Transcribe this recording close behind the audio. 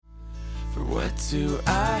For what do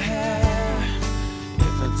I have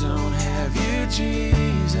if I don't have you,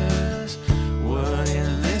 Jesus? What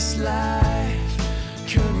in this life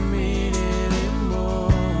could mean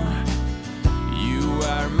anymore? You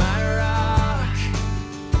are my rock,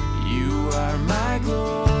 you are my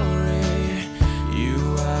glory,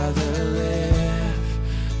 you are the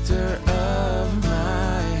lifter of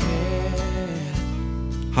my head.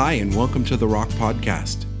 Hi, and welcome to the Rock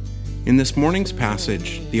Podcast. In this morning's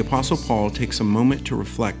passage, the Apostle Paul takes a moment to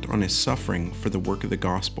reflect on his suffering for the work of the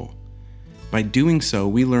gospel. By doing so,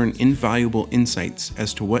 we learn invaluable insights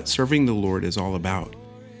as to what serving the Lord is all about.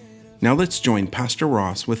 Now let's join Pastor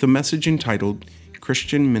Ross with a message entitled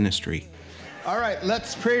Christian Ministry. All right,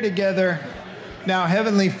 let's pray together. Now,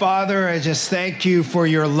 Heavenly Father, I just thank you for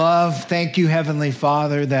your love. Thank you, Heavenly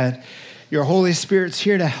Father, that your Holy Spirit's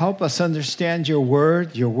here to help us understand your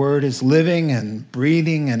word. Your word is living and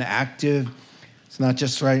breathing and active. It's not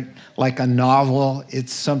just like a novel.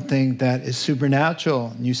 It's something that is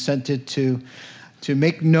supernatural. And you sent it to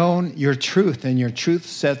make known your truth, and your truth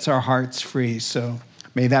sets our hearts free. So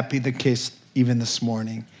may that be the case even this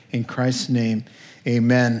morning. In Christ's name,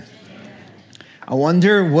 amen. I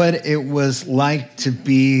wonder what it was like to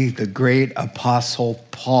be the great Apostle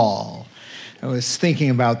Paul. I was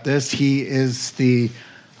thinking about this. He is the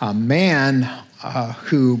man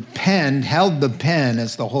who held the pen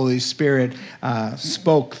as the Holy Spirit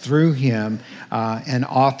spoke through him and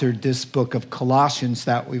authored this book of Colossians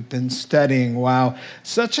that we've been studying. Wow,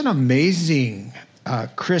 such an amazing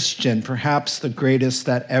Christian, perhaps the greatest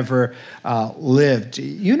that ever lived.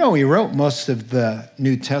 You know, he wrote most of the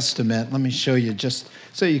New Testament. Let me show you just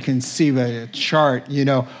so you can see the chart. You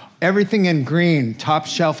know, everything in green, top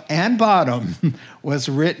shelf and bottom, was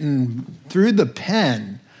written through the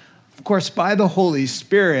pen, of course, by the Holy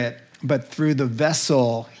Spirit, but through the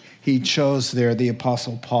vessel he chose there, the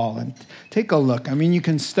Apostle Paul. And take a look. I mean, you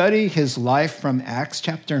can study his life from Acts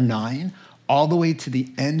chapter 9 all the way to the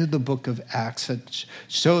end of the book of Acts. It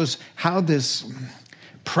shows how this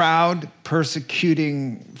proud,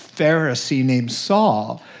 persecuting Pharisee named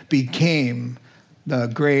Saul became the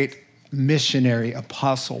great missionary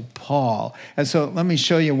Apostle Paul. And so let me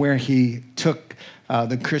show you where he took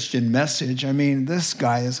the Christian message. I mean, this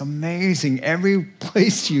guy is amazing. Every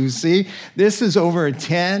place you see, this is over a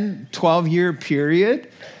 10, 12-year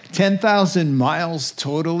period, 10,000 miles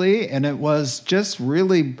totally, and it was just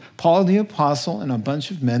really Paul the Apostle and a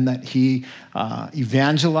bunch of men that he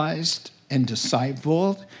evangelized and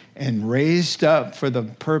discipled and raised up for the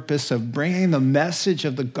purpose of bringing the message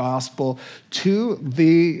of the gospel to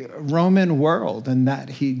the Roman world, and that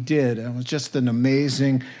he did. It was just an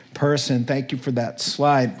amazing person. Thank you for that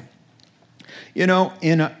slide. You know,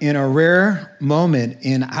 in a rare moment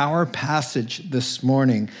in our passage this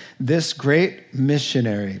morning, this great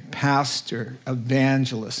missionary, pastor,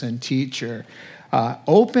 evangelist, and teacher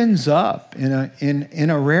opens up in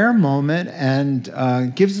a rare moment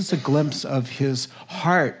and gives us a glimpse of his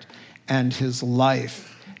heart and his life.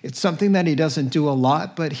 It's something that he doesn't do a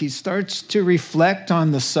lot, but he starts to reflect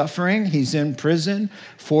on the suffering. He's in prison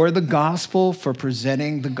for the gospel, for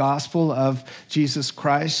presenting the gospel of Jesus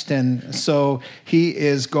Christ. And so he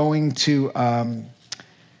is going to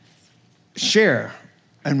share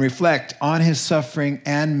and reflect on his suffering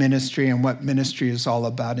and ministry and what ministry is all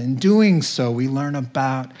about. In doing so, we learn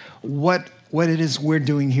about what it is we're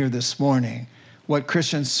doing here this morning, what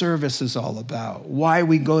Christian service is all about, why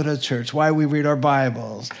we go to church, why we read our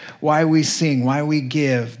Bibles, why we sing, why we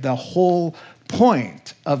give. The whole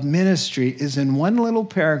point of ministry is in one little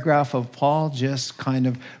paragraph of Paul just kind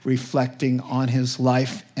of reflecting on his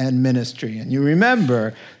life and ministry. And you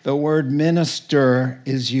remember the word minister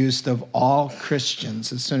is used of all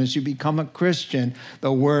Christians. As soon as you become a Christian,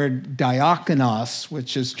 the word diakonos,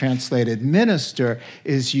 which is translated minister,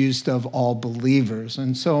 is used of all believers.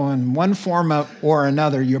 And so in one form or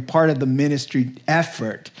another, you're part of the ministry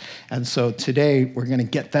effort. And so today we're going to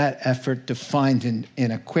get that effort defined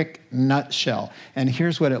in a quick nutshell. And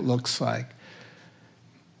here's what it looks like.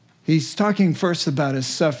 He's talking first about his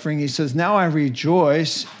suffering. He says, "Now I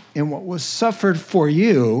rejoice in what was suffered for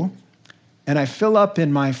you, and I fill up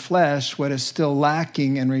in my flesh what is still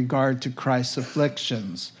lacking in regard to Christ's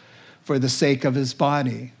afflictions for the sake of his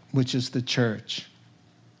body, which is the church.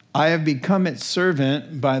 I have become its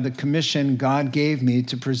servant by the commission God gave me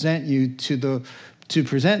to present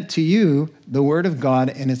to you the word of God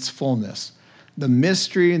in its fullness, the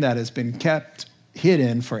mystery that has been kept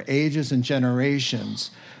hidden for ages and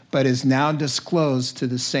generations, but is now disclosed to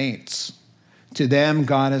the saints. To them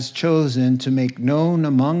God has chosen to make known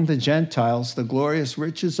among the Gentiles the glorious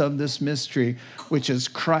riches of this mystery, which is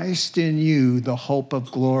Christ in you, the hope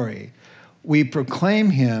of glory. we proclaim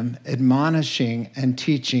him, admonishing and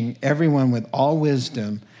teaching everyone with all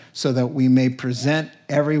wisdom, so that we may present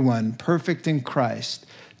everyone perfect in Christ.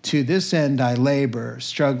 To this end I labor,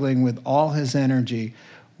 struggling with all his energy,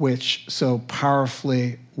 which so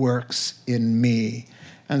powerfully works in me.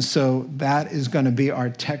 And so that is going to be our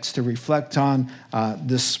text to reflect on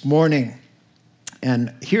this morning.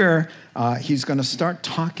 And here he's going to start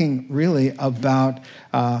talking really about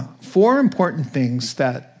 4 important things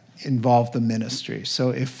that involve the ministry. So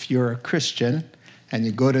if you're a Christian and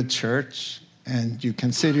you go to church and you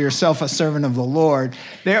consider yourself a servant of the Lord,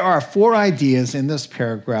 there are 4 ideas in this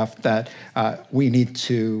paragraph that we need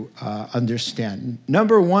to understand.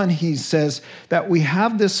 Number 1, he says that we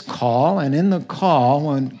have this call, and in the call,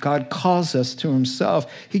 when God calls us to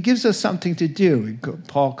himself, he gives us something to do.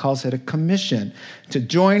 Paul calls it a commission, to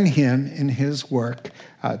join him in his work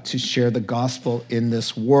to share the gospel in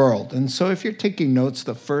this world. And so if you're taking notes,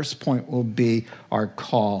 the first point will be our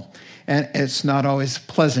call. And it's not always a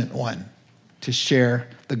pleasant one, to share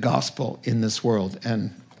the gospel in this world.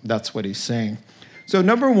 And that's what he's saying. So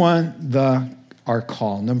number 1, our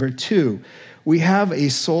call. Number 2, we have a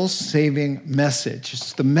soul-saving message.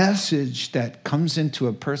 It's the message that comes into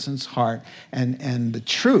a person's heart, and the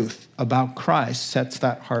truth about Christ sets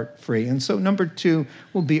that heart free. And so number 2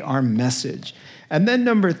 will be our message. And then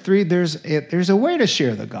number 3, there's a way to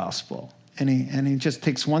share the gospel. And he just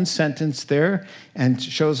takes one sentence there and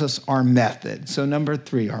shows us our method. So number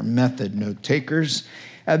 3, our method, note takers.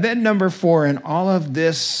 And then number 4, in all of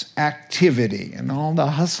this activity and all the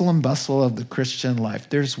hustle and bustle of the Christian life,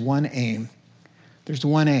 there's one aim. There's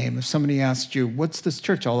one aim. If somebody asked you, what's this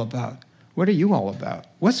church all about? What are you all about?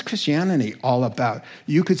 What's Christianity all about?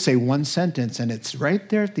 You could say one sentence, and it's right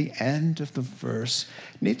there at the end of the verse.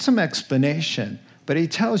 Needs some explanation, but he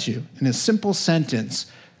tells you in a simple sentence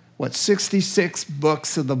what 66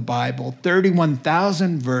 books of the Bible,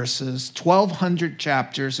 31,000 verses, 1,200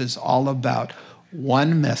 chapters is all about.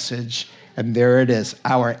 One message, and there it is,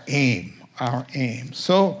 our aim.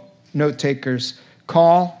 So, note takers,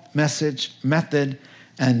 call, message, method,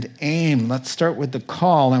 and aim. Let's start with the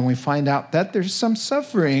call, and we find out that there's some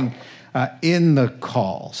suffering in the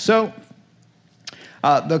call. So,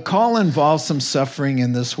 the call involves some suffering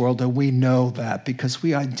in this world, and we know that because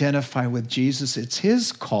we identify with Jesus. It's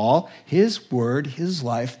his call, his word, his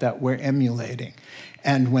life that we're emulating.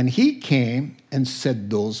 And when he came and said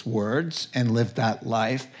those words and lived that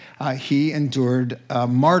life, he endured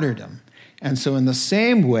martyrdom. And so in the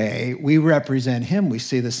same way, we represent him. We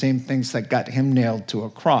see the same things that got him nailed to a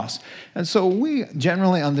cross. And so we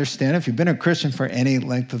generally understand, if you've been a Christian for any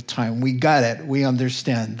length of time, we got it. We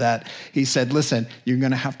understand that he said, listen, you're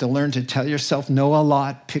going to have to learn to tell yourself no a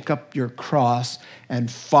lot, pick up your cross, and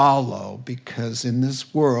follow, because in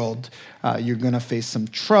this world, you're going to face some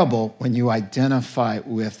trouble when you identify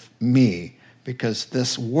with me, because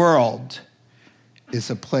this world is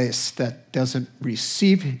a place that doesn't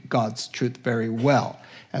receive God's truth very well.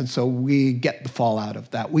 And so we get the fallout of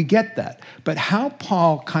that. We get that. But how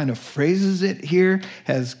Paul kind of phrases it here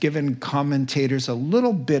has given commentators a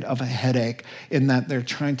little bit of a headache, in that they're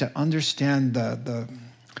trying to understand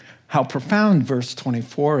how profound verse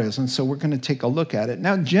 24 is. And so we're going to take a look at it.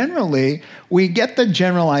 Now, generally, we get the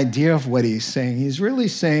general idea of what he's saying. He's really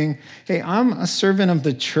saying, hey, I'm a servant of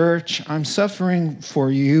the church. I'm suffering for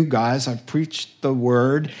you guys. I've preached the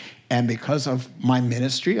word. And because of my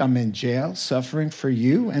ministry, I'm in jail suffering for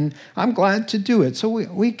you. And I'm glad to do it. So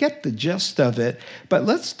we get the gist of it. But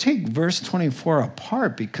let's take verse 24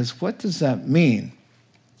 apart, because what does that mean?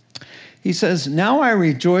 He says, now I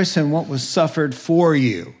rejoice in what was suffered for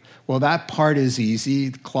you. Well, that part is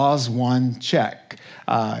easy. Clause 1, check.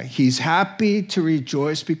 He's happy to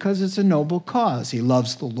rejoice because it's a noble cause. He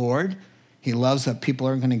loves the Lord. He loves that people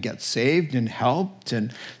are going to get saved and helped.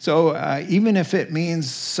 And so even if it means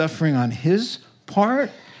suffering on his part,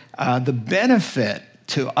 the benefit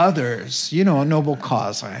to others, a noble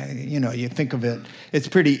cause, you think of it, it's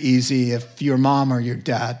pretty easy. If your mom or your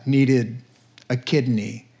dad needed a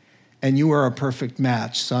kidney and you were a perfect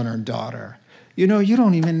match, son or daughter, you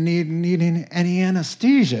don't even need any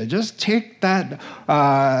anesthesia. Just take that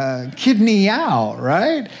kidney out,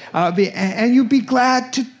 right? And you'd be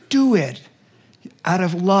glad to do it out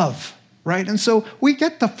of love, right? And so we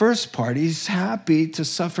get the first part. He's happy to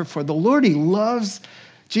suffer for the Lord. He loves.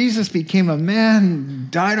 Jesus became a man,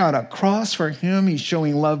 died on a cross for him. He's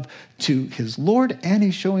showing love to his Lord, and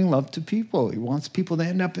he's showing love to people. He wants people to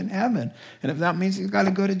end up in heaven. And if that means he's got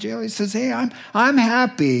to go to jail, he says, hey, I'm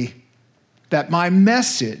happy that my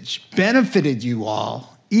message benefited you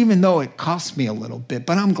all, even though it cost me a little bit,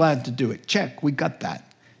 but I'm glad to do it. Check, we got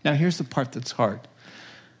that. Now here's the part that's hard.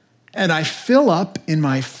 And I fill up in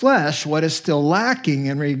my flesh what is still lacking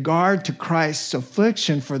in regard to Christ's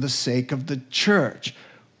affliction for the sake of the church.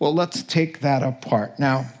 Well, let's take that apart.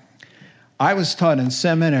 Now, I was taught in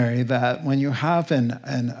seminary that when you have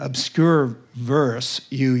an obscure verse,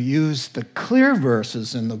 you use the clear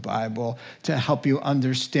verses in the Bible to help you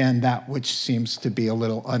understand that which seems to be a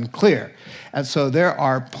little unclear. And so there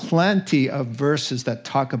are plenty of verses that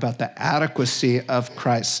talk about the adequacy of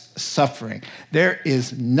Christ's suffering. There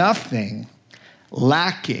is nothing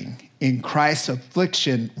lacking in Christ's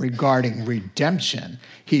affliction regarding redemption.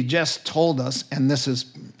 He just told us, and this is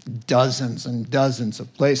dozens and dozens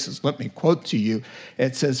of places. Let me quote to you.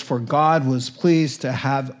 It says, "For God was pleased to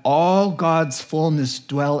have all God's fullness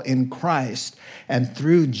dwell in Christ, and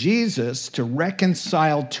through Jesus to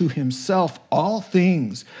reconcile to himself all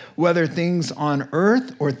things, whether things on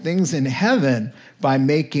earth or things in heaven, by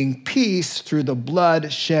making peace through the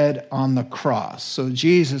blood shed on the cross." So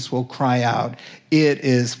Jesus will cry out, "It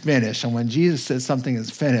is finished." And when Jesus says something is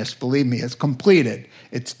finished, believe me, it's completed.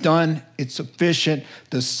 It's done. It's sufficient.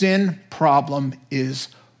 The sin problem is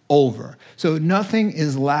over. So nothing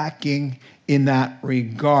is lacking in that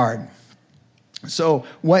regard. So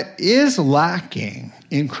what is lacking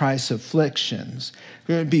in Christ's afflictions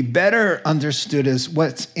would be better understood as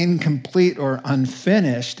what's incomplete or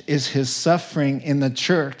unfinished is his suffering in the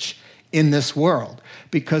church in this world,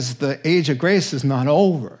 because the age of grace is not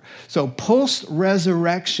over. So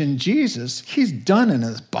post-resurrection Jesus, he's done in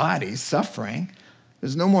his body suffering.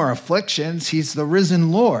 There's no more afflictions. He's the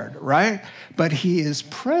risen Lord, right? But he is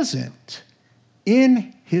present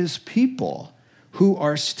in his people who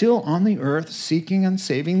are still on the earth seeking and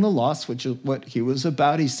saving the lost, which is what he was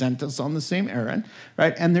about. He sent us on the same errand,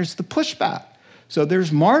 right? And there's the pushback. So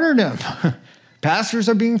there's martyrdom. Pastors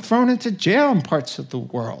are being thrown into jail in parts of the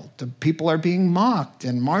world. The people are being mocked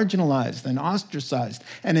and marginalized and ostracized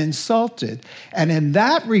and insulted. And in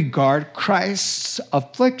that regard, Christ's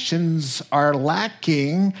afflictions are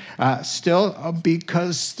lacking still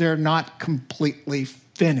because they're not completely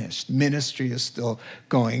finished. Ministry is still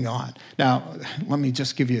going on. Now, let me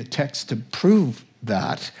just give you a text to prove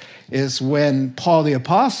that, is when Paul the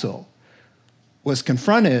Apostle was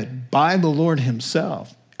confronted by the Lord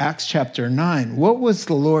himself. Acts chapter 9, what was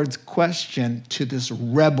the Lord's question to this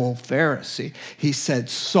rebel Pharisee? He said,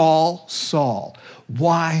 "Saul, Saul,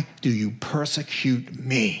 why do you persecute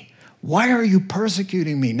me? Why are you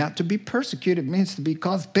persecuting me?" Now, to be persecuted means to be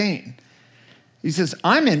caused pain. He says,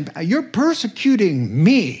 you're persecuting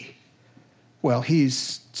me. Well,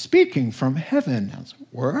 he's speaking from heaven.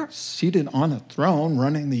 We're seated on a throne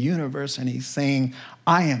running the universe, and he's saying,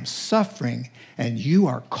 "I am suffering, and you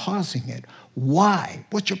are causing it. Why?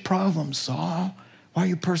 What's your problem, Saul? Why are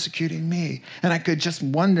you persecuting me?" And I could just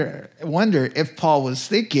wonder if Paul was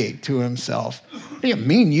thinking to himself, "What do you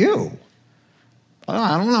mean you?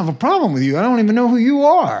 I don't have a problem with you. I don't even know who you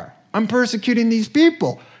are. I'm persecuting these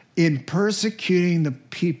people." In persecuting the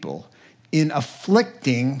people, in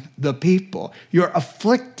afflicting the people, you're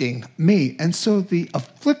afflicting me. And so the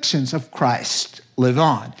afflictions of Christ live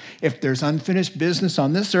on. If there's unfinished business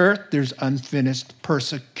on this earth, there's unfinished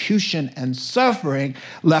persecution and suffering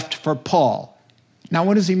left for Paul. Now,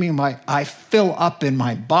 what does he mean by "I fill up in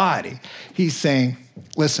my body"? He's saying,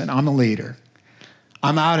 listen, I'm a leader.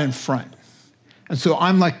 I'm out in front. And so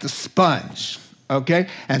I'm like the sponge. Okay?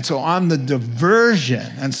 And so I'm the diversion.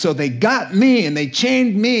 And so they got me and they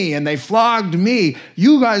chained me and they flogged me.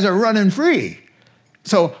 You guys are running free.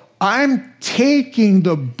 So I'm taking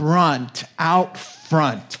the brunt out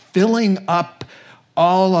front, filling up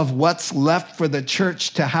all of what's left for the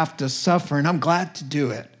church to have to suffer. And I'm glad to do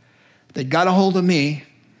it. They got a hold of me.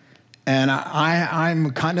 And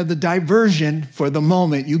I'm kind of the diversion for the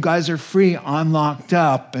moment. You guys are free. I'm locked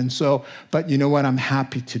up. And so, but you know what? I'm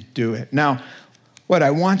happy to do it. Now, what I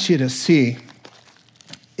want you to see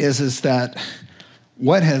is that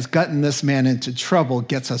what has gotten this man into trouble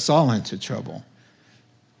gets us all into trouble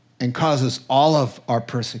and causes all of our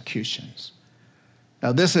persecutions.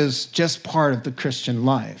 Now, this is just part of the Christian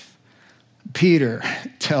life. Peter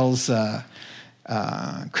tells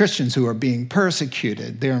Christians who are being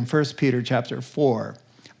persecuted, there in 1 Peter chapter 4,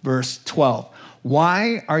 verse 12,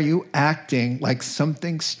 "Why are you acting like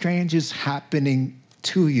something strange is happening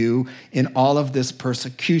to you in all of this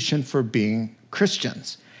persecution for being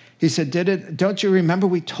Christians?" He said, don't you remember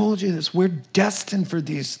we told you this? We're destined for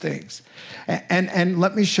these things. And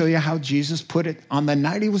let me show you how Jesus put it. On the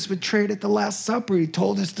night he was betrayed at the Last Supper, he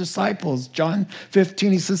told his disciples, John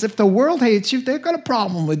 15, he says, "If the world hates you, they've got a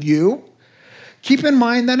problem with you. Keep in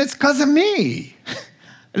mind that it's because of me.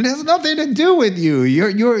 It has nothing to do with you.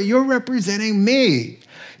 You're representing me.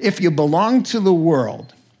 If you belong to the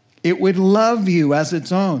world, It would love you as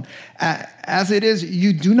its own. As it is,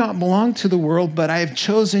 you do not belong to the world, but I have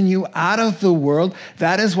chosen you out of the world.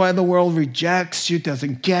 That is why the world rejects you,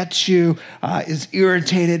 doesn't get you, is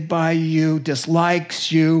irritated by you,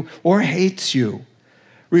 dislikes you, or hates you.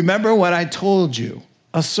 Remember what I told you.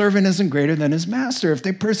 A servant isn't greater than his master. If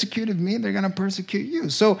they persecuted me, they're going to persecute you.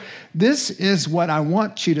 So this is what I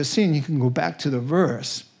want you to see, and you can go back to the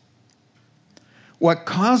verse. What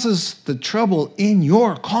causes the trouble in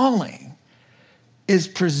your calling is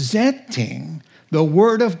presenting the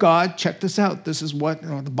word of God. Check this out. This is what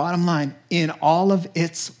the bottom line, in all of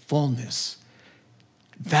its fullness.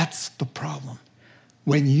 That's the problem.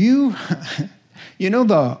 When you know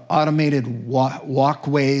the automated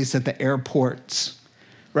walkways at the airports,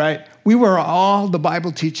 right? The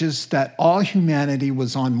Bible teaches that all humanity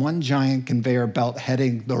was on one giant conveyor belt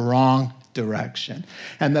heading the wrong direction,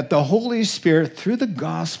 and that the Holy Spirit through the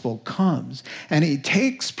gospel comes and he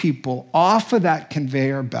takes people off of that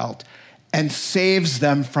conveyor belt and saves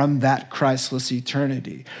them from that Christless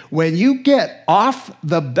eternity. When you get off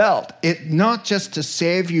the belt, it's not just to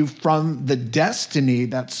save you from the destiny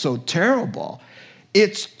that's so terrible,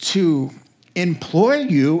 it's to employ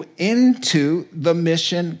you into the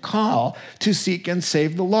mission call to seek and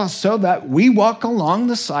save the lost, so that we walk along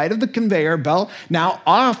the side of the conveyor belt, now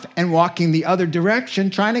off and walking the other direction,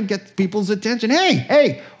 trying to get people's attention.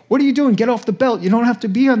 Hey, what are you doing? Get off the belt. You don't have to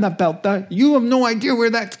be on that belt. You have no idea where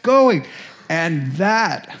that's going. And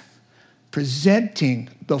that, presenting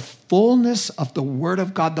the fullness of the Word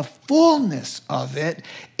of God, the fullness of it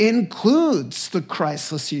includes the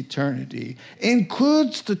Christless eternity,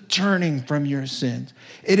 includes the turning from your sins.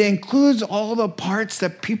 It includes all the parts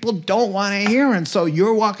that people don't want to hear. And so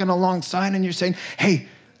you're walking alongside and you're saying, hey,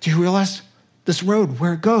 do you realize this road,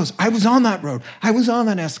 where it goes? I was on that road. I was on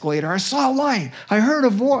that escalator. I saw a light. I heard a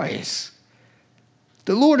voice.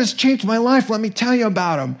 The Lord has changed my life. Let me tell you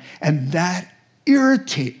about him. And that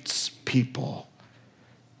irritates people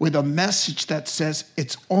with a message that says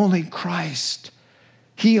it's only Christ.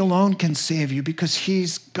 He alone can save you because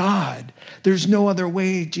he's God. There's no other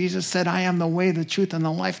way. Jesus said, I am the way, the truth, and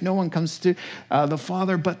the life. No one comes to the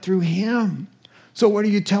Father but through him. So what are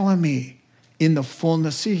you telling me? In the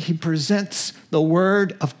fullness. See, he presents the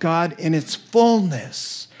Word of God in its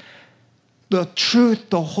fullness. The truth,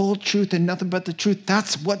 the whole truth, and nothing but the truth.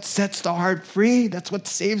 That's what sets the heart free. That's what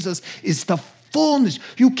saves us, is the fullness.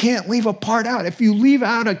 You can't leave a part out. If you leave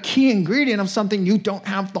out a key ingredient of something, you don't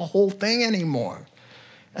have the whole thing anymore.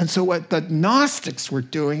 And so what the Gnostics were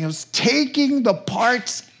doing was taking the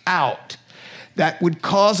parts out that would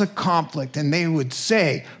cause a conflict. And they would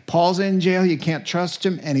say, Paul's in jail, you can't trust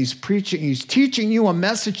him, and he's teaching you a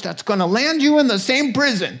message that's going to land you in the same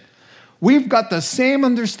prison. We've got the same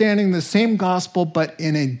understanding, the same gospel, but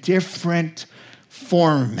in a different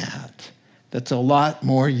format that's a lot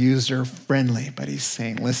more user-friendly. But he's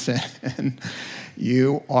saying, listen,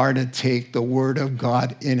 you are to take the Word of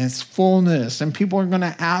God in its fullness. And people are going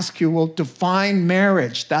to ask you, well, define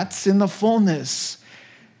marriage. That's in the fullness.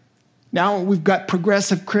 Now we've got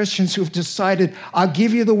progressive Christians who've decided, I'll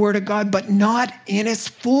give you the Word of God, but not in its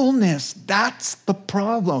fullness. That's the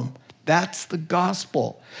problem. That's the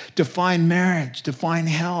gospel. Define marriage. Define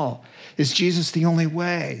hell. Is Jesus the only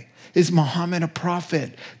way? Is Muhammad a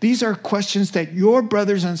prophet? These are questions that your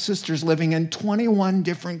brothers and sisters living in 21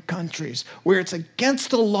 different countries, where it's against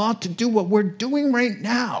the law to do what we're doing right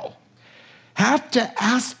now, have to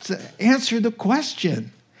answer the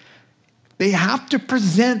question. They have to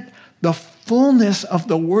present the fullness of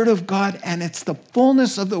the Word of God, and it's the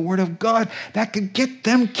fullness of the Word of God that could get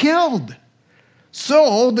them killed.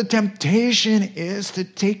 So the temptation is to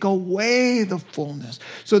take away the fullness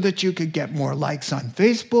so that you could get more likes on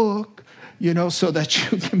Facebook, so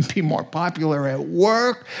that you can be more popular at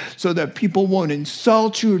work, so that people won't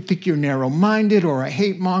insult you or think you're narrow-minded or a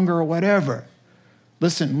hate monger or whatever.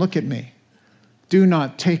 Listen, look at me. Do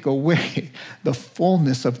not take away the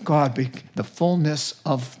fullness of God, the fullness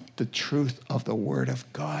of the truth of the Word of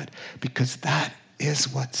God, because that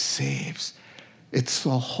is what saves. It's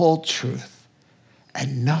the whole truth.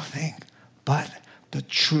 And nothing but the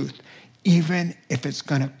truth, even if it's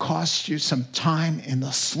going to cost you some time in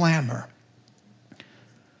the slammer.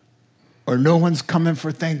 Or no one's coming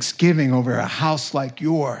for Thanksgiving over a house like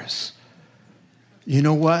yours. You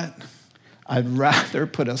know what? I'd rather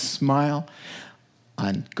put a smile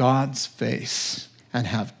on God's face and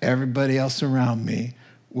have everybody else around me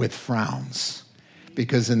with frowns.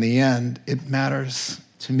 Because in the end, it matters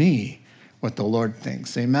to me what the Lord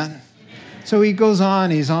thinks. Amen? So he goes on,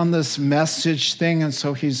 he's on this message thing, and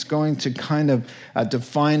so he's going to kind of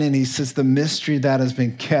define it. He says the mystery that has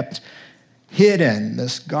been kept hidden,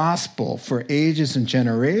 this gospel, for ages and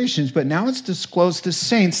generations, but now it's disclosed to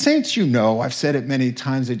saints. Saints, you know, I've said it many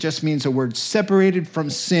times, it just means a word separated from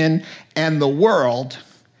sin and the world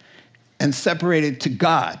and separated to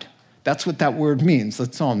God. That's what that word means.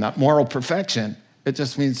 That's all, not moral perfection. It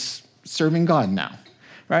just means serving God now,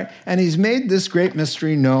 right? And he's made this great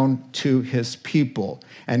mystery known to his people.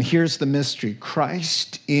 And here's the mystery: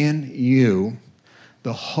 Christ in you,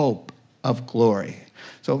 the hope of glory.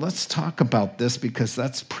 So let's talk about this because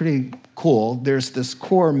that's pretty cool. There's this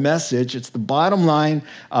core message. It's the bottom line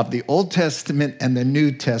of the Old Testament and the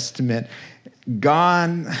New Testament.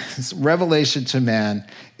 God's revelation to man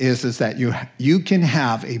is that you can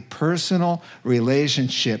have a personal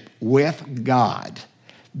relationship with God.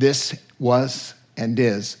 This was and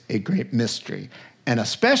is a great mystery, and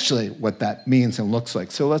especially what that means and looks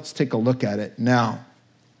like. So let's take a look at it now.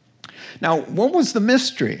 Now, what was the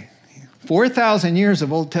mystery? 4,000 years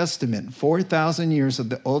of Old Testament, 4,000 years of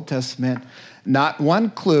the Old Testament, not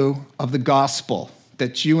one clue of the gospel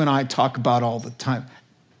that you and I talk about all the time.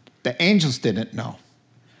 The angels didn't know.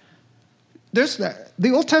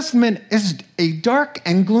 The Old Testament is a dark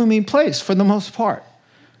and gloomy place for the most part.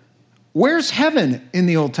 Where's heaven in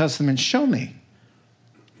the Old Testament? Show me.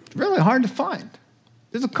 It's really hard to find.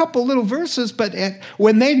 There's a couple little verses, but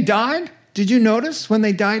when they died, did you notice when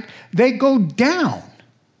they died? They go down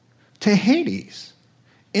to Hades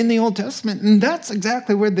in the Old Testament. And that's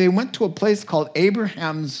exactly where they went, to a place called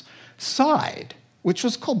Abraham's side, which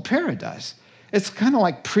was called paradise. It's kind of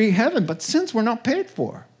like pre-heaven, but sins were not paid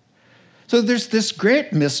for. So there's this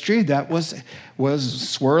great mystery that was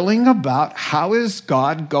swirling about. How is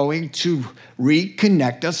God going to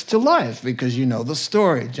reconnect us to life? Because you know the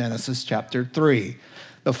story, Genesis chapter 3,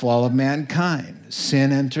 the fall of mankind.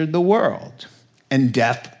 Sin entered the world, and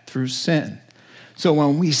death through sin. So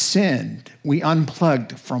when we sinned, we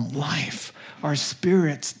unplugged from life. Our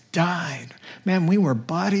spirits died. Man, we were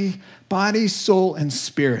body, soul, and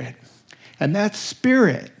spirit. And that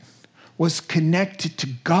spirit was connected to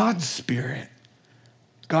God's Spirit.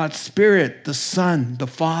 God's Spirit, the Son, the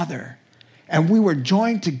Father. And we were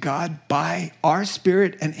joined to God by our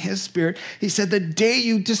spirit and his spirit. He said, the day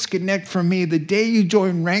you disconnect from me, the day you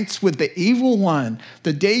join ranks with the evil one,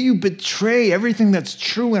 the day you betray everything that's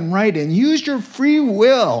true and right and use your free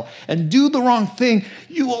will and do the wrong thing,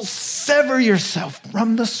 you will sever yourself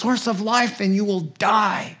from the source of life and you will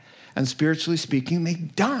die. And spiritually speaking, they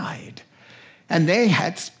died. And they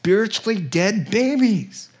had spiritually dead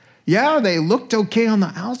babies. Yeah, they looked okay on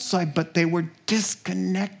the outside, but they were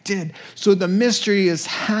disconnected. So the mystery is,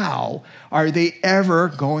 how are they ever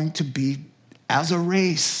going to be, as a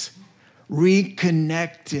race,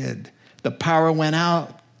 reconnected? The power went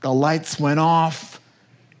out, the lights went off,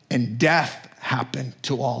 and death happened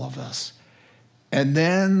to all of us. And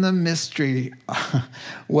then the mystery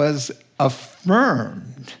was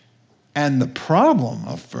affirmed, and the problem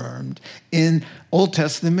affirmed in Old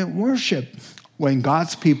Testament worship. When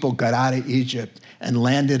God's people got out of Egypt and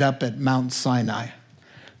landed up at Mount Sinai,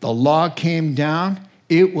 the law came down.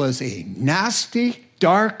 It was a nasty,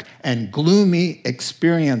 dark, and gloomy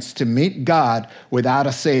experience to meet God without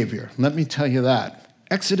a Savior. Let me tell you that.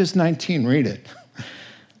 Exodus 19, read it.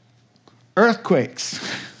 Earthquakes,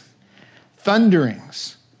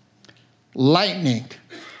 thunderings, lightning,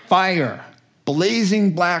 fire,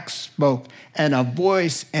 blazing black smoke, and a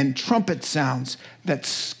voice and trumpet sounds that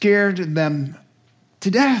scared them to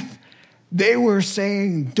death. They were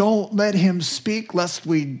saying, don't let him speak lest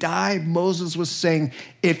we die. Moses was saying,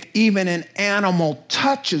 if even an animal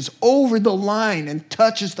touches over the line and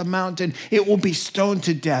touches the mountain, it will be stoned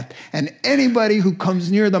to death. And anybody who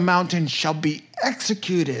comes near the mountain shall be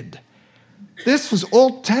executed. This was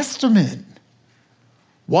Old Testament.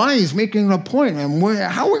 Why? He's making a point. And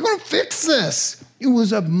how are we going to fix this? It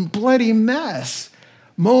was a bloody mess.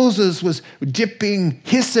 Moses was dipping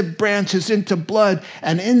hyssop branches into blood,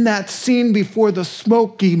 and in that scene before the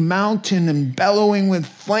smoky mountain and bellowing with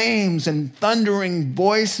flames and thundering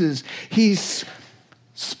voices, he's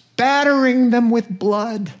spattering them with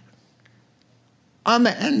blood. On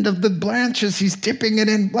the end of the branches, he's dipping it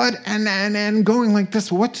in blood and going like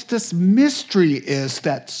this. What's this mystery is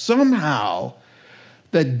that somehow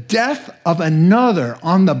the death of another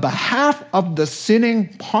on the behalf of the sinning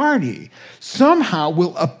party somehow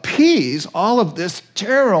will appease all of this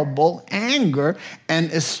terrible anger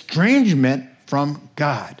and estrangement from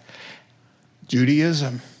God.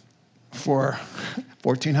 Judaism for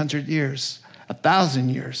 1,400 years, 1,000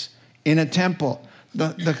 years, in a temple,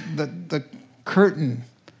 the curtain,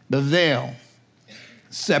 the veil,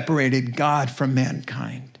 separated God from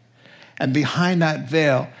mankind. And behind that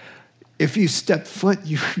veil, if you stepped foot,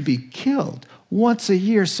 you would be killed. Once a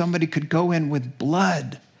year, somebody could go in with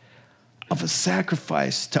blood of a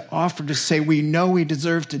sacrifice to offer to say, we know we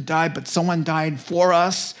deserve to die, but someone died for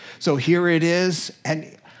us, so here it is.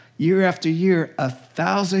 And year after year,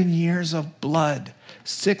 1,000 years of blood,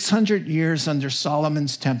 600 years under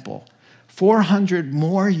Solomon's temple, 400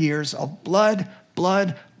 more years of blood,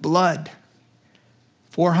 blood, blood.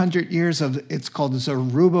 400 years of, it's called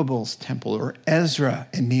Zerubbabel's temple, or Ezra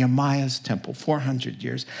and Nehemiah's temple, 400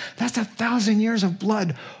 years. That's 1,000 years of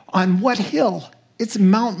blood. On what hill? It's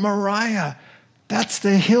Mount Moriah. That's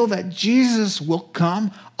the hill that Jesus will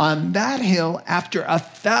come. On that hill, after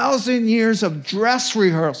 1,000 years of dress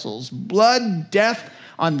rehearsals, blood, death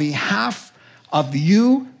on behalf of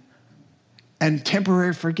you, and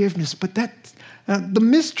temporary forgiveness. But that's the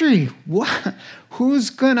mystery. What?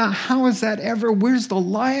 How is that ever? Where's the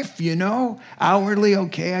life, Outwardly,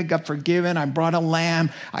 okay, I got forgiven. I brought a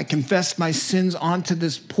lamb. I confessed my sins onto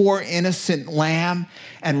this poor, innocent lamb.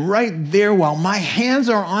 And right there, while my hands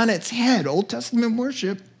are on its head, Old Testament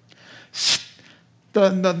worship,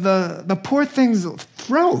 the poor thing's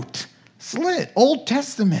throat slit, Old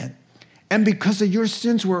Testament. And because of your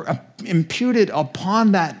sins were imputed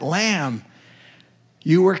upon that lamb,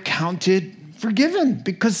 you were counted forgiven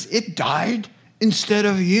because it died instead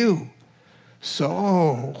of you.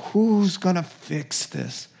 So who's going to fix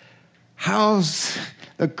this? How's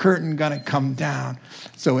the curtain going to come down?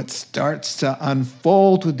 So it starts to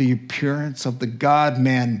unfold with the appearance of the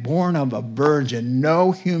God-man born of a virgin,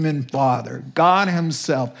 no human father, God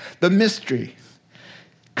himself. The mystery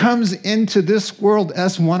comes into this world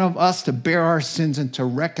as one of us to bear our sins and to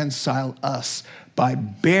reconcile us by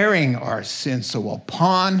bearing our sins. So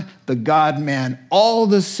upon the God-man, all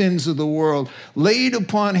the sins of the world laid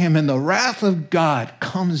upon him, and the wrath of God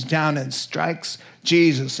comes down and strikes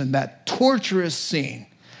Jesus. And that torturous scene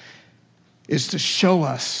is to show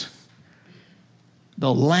us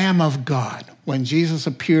the Lamb of God. When Jesus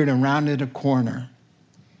appeared and rounded a corner,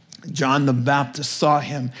 John the Baptist saw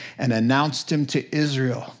him and announced him to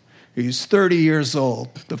Israel. He was 30 years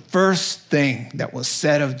old. The first thing that was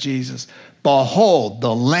said of Jesus, behold,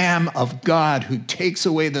 the Lamb of God who takes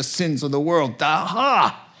away the sins of the world.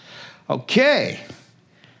 Aha! Okay,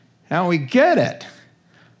 now we get it.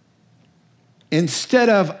 Instead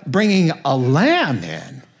of bringing a lamb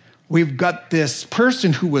in, we've got this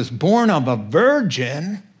person who was born of a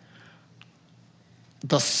virgin,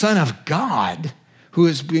 the Son of God, who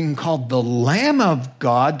is being called the Lamb of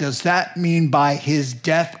God. Does that mean by his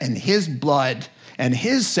death and his blood and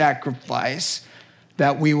his sacrifice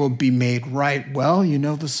that we will be made right? Well, you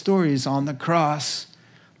know the stories on the cross.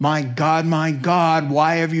 My God,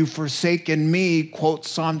 why have you forsaken me? Quote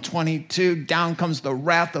Psalm 22, down comes the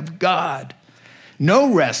wrath of God.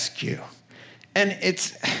 No rescue. And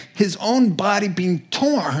it's his own body being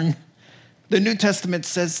torn. The New Testament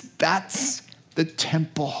says that's the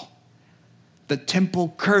temple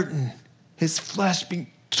curtain, his flesh being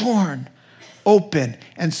torn open.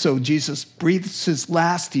 And so Jesus breathes his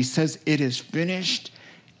last. He says, it is finished.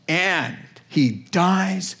 And he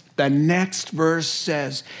dies. The next verse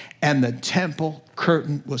says, and the temple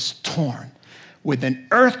curtain was torn with an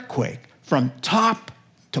earthquake from top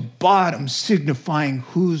to bottom, signifying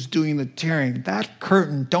who's doing the tearing. That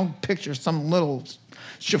curtain, don't picture some little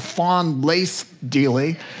chiffon lace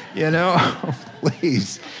dealie,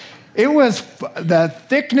 please. It was the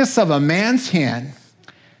thickness of a man's hand.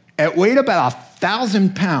 It weighed about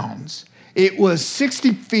 1,000 pounds. It was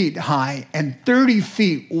 60 feet high and 30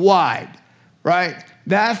 feet wide, right?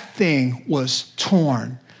 That thing was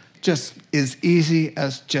torn just as easy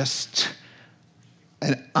as just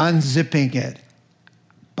unzipping it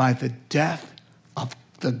by the death of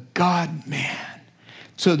the God-man.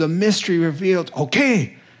 So the mystery revealed,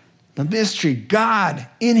 okay, the mystery, God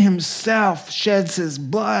in himself sheds his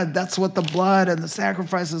blood. That's what the blood and the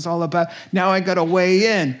sacrifice is all about. Now I got to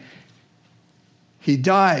weigh in. He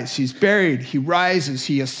dies, he's buried, he rises,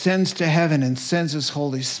 he ascends to heaven and sends his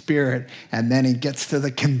Holy Spirit. And then he gets to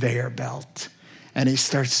the conveyor belt and he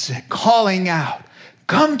starts calling out,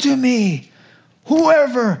 come to me.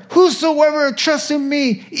 Whosoever trusts in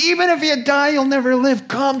me, even if you die, you'll never live.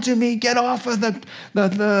 Come to me. Get off of the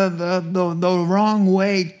wrong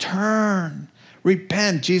way. Turn.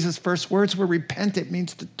 Repent. Jesus' first words were repent. It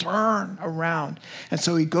means to turn around. And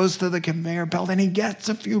so he goes to the conveyor belt and he gets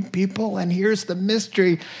a few people. And here's the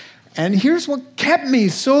mystery. And here's what kept me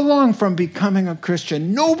so long from becoming a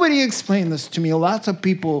Christian. Nobody explained this to me. Lots of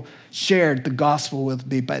people shared the gospel with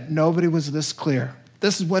me, but nobody was this clear.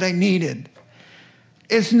 This is what I needed.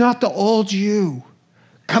 It's not the old you.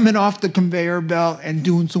 coming off the conveyor belt and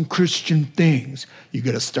doing some Christian things. You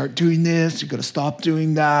got to start doing this. You got to stop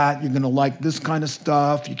doing that. You're going to like this kind of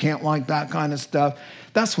stuff. You can't like that kind of stuff.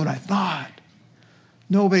 That's what I thought.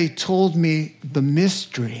 Nobody told me the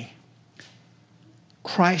mystery.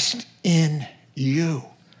 Christ in you.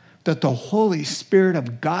 That the Holy Spirit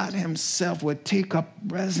of God himself would take up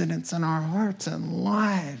residence in our hearts and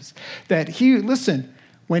lives. That he, listen,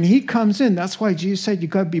 when he comes in, that's why Jesus said you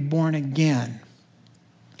got to be born again.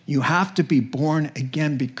 You have to be born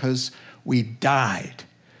again because we died.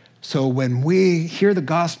 So when we hear the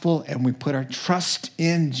gospel and we put our trust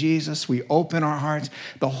in Jesus, we open our hearts,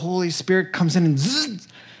 the Holy Spirit comes in and zzz,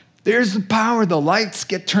 there's the power. The lights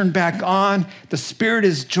get turned back on. The Spirit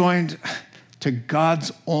is joined to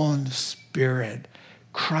God's own Spirit,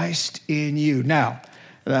 Christ in you. Now,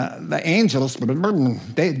 the angels,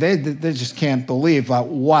 they just can't believe,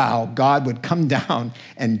 wow, God would come down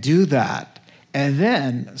and do that and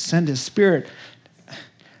then send his Spirit.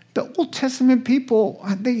 The Old Testament people,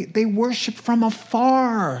 they worship from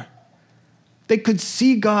afar. They could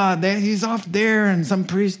see God. He's off there and some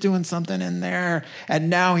priest doing something in there. And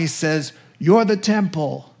now he says, you're the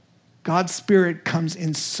temple. God's Spirit comes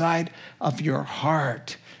inside of your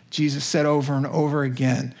heart. Jesus said over and over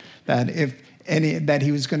again that that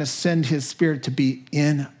he was going to send his Spirit to be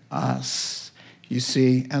in us. You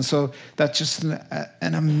see, and so that's just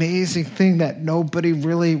an amazing thing that nobody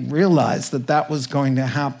really realized that was going to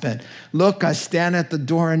happen. Look, I stand at the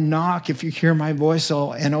door and knock. If you hear my voice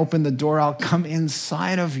and open the door, I'll come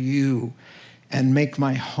inside of you and make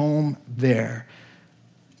my home there.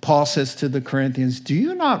 Paul says to the Corinthians, do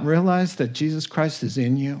you not realize that Jesus Christ is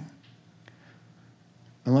in you?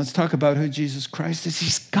 And let's talk about who Jesus Christ is.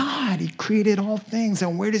 He's God. He created all things.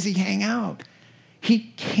 And where does he hang out?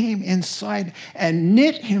 He came inside and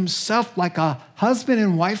knit himself like a husband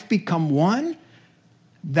and wife become one.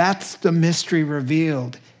 That's the mystery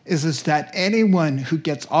revealed, is that anyone who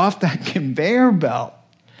gets off that conveyor belt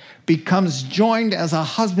becomes joined as a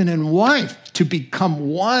husband and wife to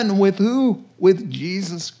become one with who? With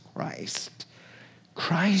Jesus Christ.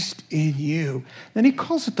 Christ in you. Then he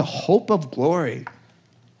calls it the hope of glory.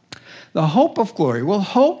 The hope of glory. Well,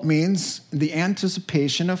 hope means the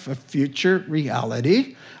anticipation of a future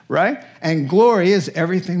reality, right? And glory is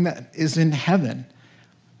everything that is in heaven.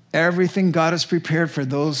 Everything God has prepared for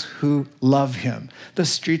those who love him. The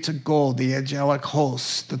streets of gold, the angelic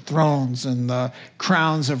hosts, the thrones and the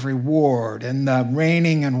crowns of reward, and the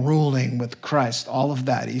reigning and ruling with Christ, all of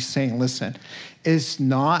that. He's saying, listen, it's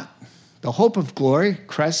not, the hope of glory,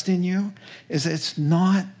 Christ in you, it's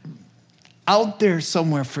not out there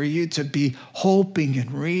somewhere for you to be hoping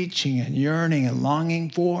and reaching and yearning and longing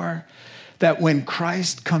for. That when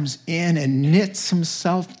Christ comes in and knits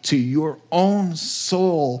himself to your own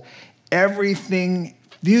soul, everything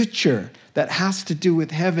future that has to do with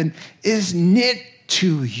heaven is knit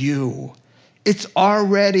to you. It's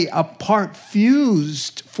already a part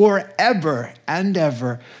fused forever and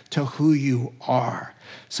ever to who you are.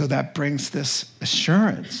 So that brings this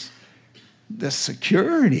assurance, this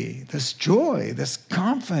security, this joy, this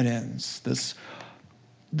confidence,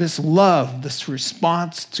 this love, this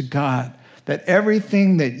response to God, that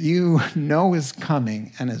everything that you know is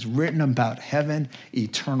coming and is written about heaven,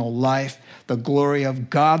 eternal life, the glory of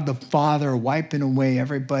God the Father wiping away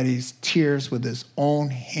everybody's tears with his own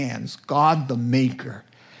hands, God the Maker,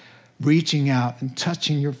 reaching out and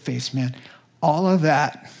touching your face, man, all of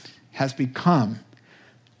that has become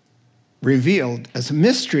revealed as a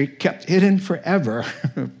mystery kept hidden forever,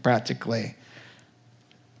 practically,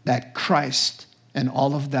 that Christ and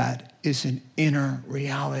all of that is an inner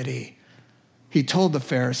reality. He told the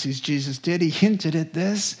Pharisees, Jesus did, he hinted at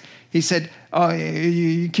this. He said, oh,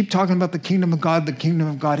 you keep talking about the kingdom of God, the kingdom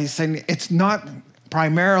of God. He's saying it's not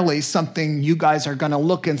primarily something you guys are going to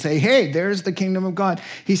look and say, hey, there's the kingdom of God.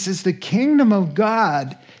 He says the kingdom of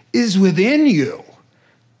God is within you.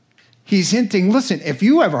 He's hinting, listen, if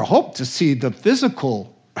you ever hope to see the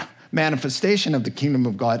physical manifestation of the kingdom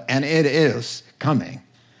of God, and it is coming,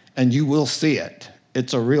 and you will see it,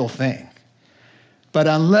 it's a real thing. But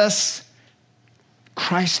unless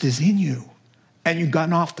Christ is in you, and you've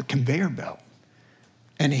gotten off the conveyor belt,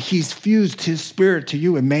 and he's fused his spirit to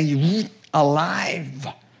you and made you alive,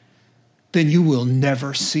 then you will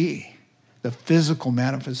never see the physical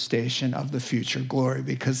manifestation of the future glory.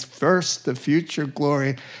 Because first, the future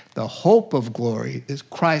glory, the hope of glory is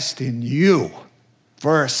Christ in you.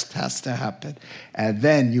 First has to happen. And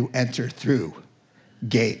then you enter through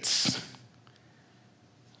gates,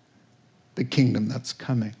 the kingdom that's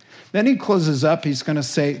coming. Then he closes up, he's going to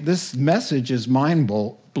say, this message is mind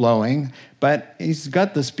blowing, but he's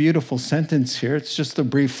got this beautiful sentence here. It's just a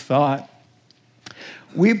brief thought.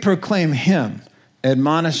 We proclaim him,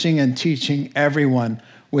 admonishing and teaching everyone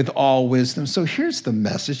with all wisdom. So here's the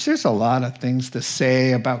message. There's a lot of things to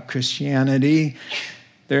say about Christianity.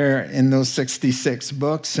 They're in those 66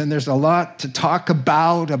 books, and there's a lot to talk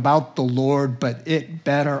about the Lord, but it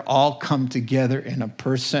better all come together in a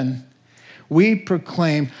person. We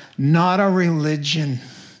proclaim not a religion,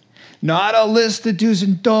 not a list of do's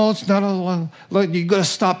and don'ts, not a, look, you got to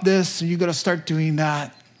stop this, and you got to start doing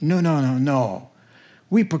that. No.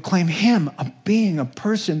 We proclaim him, a being, a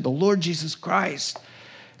person, the Lord Jesus Christ.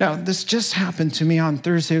 Now, this just happened to me on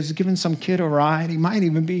Thursday. I was giving some kid a ride. He might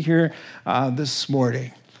even be here this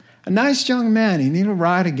morning. A nice young man. He needed a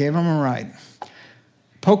ride. I gave him a ride.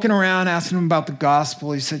 Poking around, asking him about the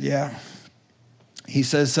gospel. He said, yeah. He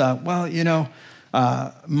says, I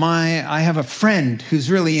have a friend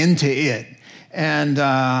who's really into it. And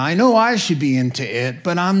I know I should be into it,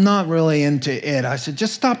 but I'm not really into it. I said,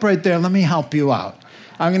 just stop right there. Let me help you out.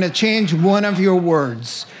 I'm going to change one of your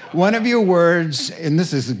words. One of your words, and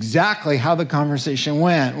this is exactly how the conversation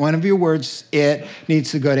went. One of your words, it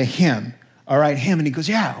needs to go to him. All right, him. And he goes,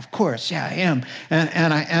 yeah, of course, yeah, him.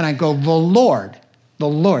 And I go, the Lord.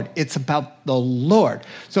 It's about the Lord.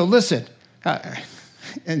 So listen,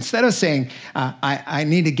 instead of saying, I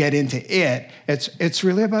need to get into it, it's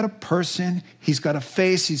really about a person. He's got a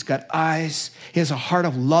face, he's got eyes, he has a heart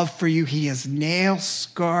of love for you. He has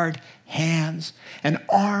nail-scarred hands and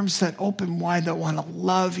arms that open wide that want to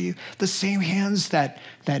love you. The same hands that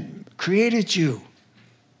created you.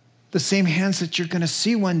 The same hands that you're going to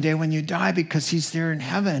see one day when you die because he's there in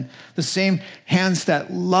heaven. The same hands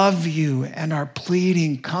that love you and are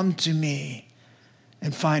pleading, come to me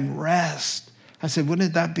and find rest. I said,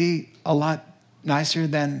 wouldn't that be a lot nicer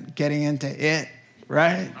than getting into it,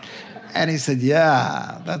 right? And he said,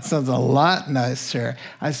 yeah, that sounds a lot nicer.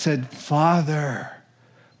 I said, Father,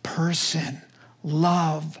 person,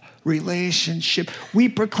 love, relationship. We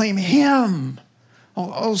proclaim him.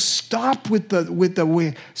 Oh, stop with the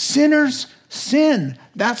way. Sinners sin.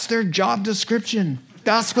 That's their job description.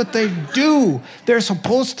 That's what they do. They're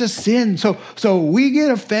supposed to sin. So we get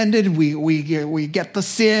offended. We get the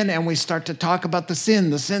sin and we start to talk about the sin.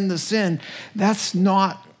 That's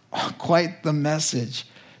not quite the message.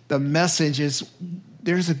 The message is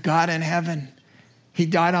there's a God in heaven. He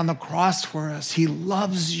died on the cross for us. He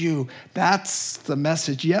loves you. That's the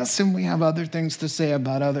message. Yes, and we have other things to say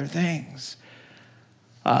about other things.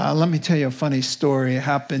 Let me tell you a funny story. It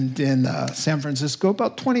happened in San Francisco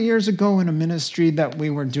about 20 years ago in a ministry that we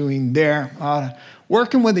were doing there.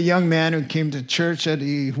 Working with a young man who came to church that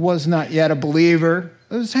he was not yet a believer.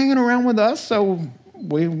 He was hanging around with us, so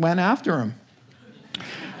we went after him.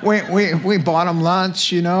 We bought him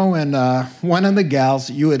lunch, and one of the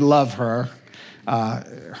gals, you would love her.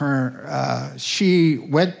 She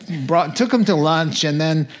took him to lunch and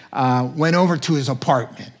then went over to his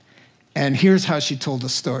apartment. And here's how she told the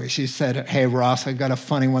story. She said, hey, Ross, I got a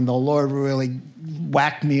funny one. The Lord really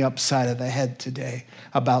whacked me upside of the head today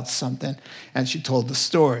about something. And she told the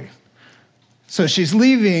story. So she's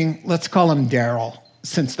leaving. Let's call him Daryl,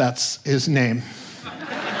 since that's his name.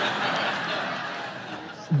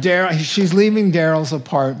 She's leaving Daryl's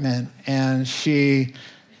apartment, and she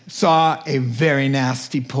saw a very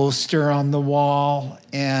nasty poster on the wall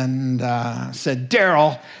and said,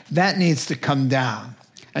 Daryl, that needs to come down.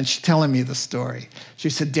 And she's telling me the story. She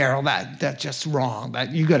said, Daryl, that's just wrong.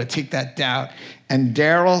 You got to take that down. And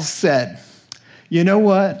Daryl said, you know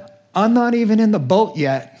what? I'm not even in the boat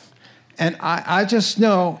yet. And I just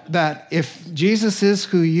know that if Jesus is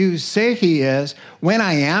who you say he is, when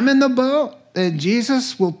I am in the boat,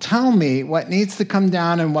 Jesus will tell me what needs to come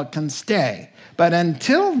down and what can stay. But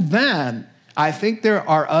until then, I think there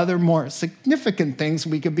are other more significant things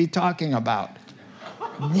we could be talking about.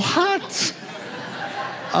 What?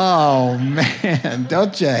 Oh, man,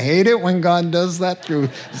 don't you hate it when God does that through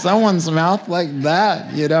someone's mouth like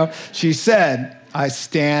that? She said, I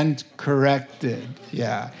stand corrected.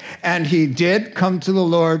 Yeah. And he did come to the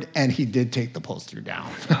Lord, and he did take the poster down.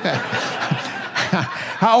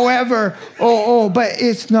 However, but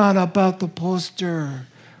it's not about the poster.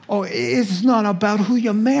 Oh, it's not about who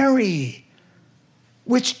you marry,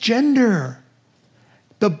 which gender.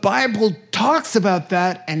 The Bible talks about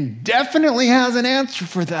that and definitely has an answer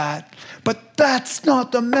for that. But that's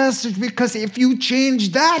not the message, because if you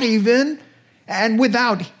change that even, and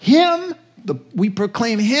without him, we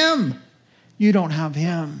proclaim him, you don't have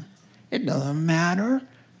him. It doesn't matter.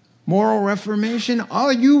 Moral reformation,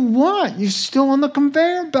 all you want. You're still on the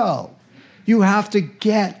conveyor belt. You have to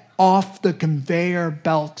get off the conveyor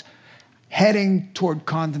belt heading toward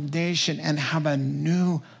condemnation and have a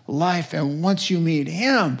new life. And once you meet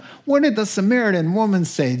him, what did the Samaritan woman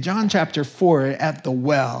say? John chapter 4 at the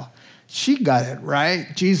well. She got it right.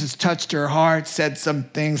 Jesus touched her heart, said some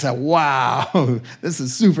things that, wow, this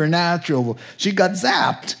is supernatural. She got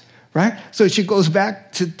zapped, right? So she goes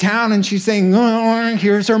back to town and she's saying, oh,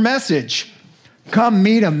 here's her message. Come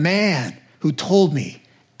meet a man who told me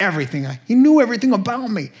everything. He knew everything about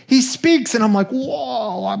me. He speaks, and I'm like,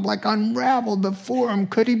 whoa, I'm like unraveled before him.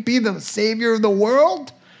 Could he be the Savior of the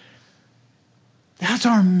world? That's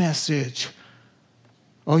our message.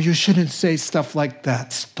 Oh, you shouldn't say stuff like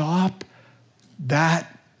that. Stop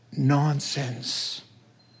that nonsense.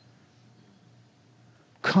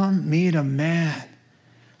 Come meet a man.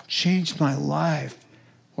 Changed my life.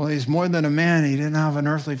 Well, he's more than a man. He didn't have an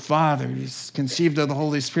earthly father. He's conceived of the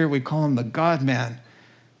Holy Spirit. We call him the God-man.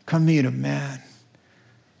 Come meet a man.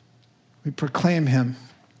 We proclaim him.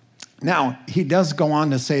 Now, he does go on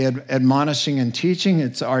to say admonishing and teaching.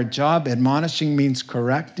 It's our job. Admonishing means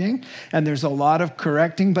correcting, and there's a lot of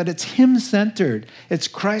correcting, but it's him-centered. It's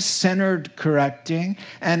Christ-centered correcting,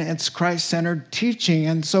 and it's Christ-centered teaching.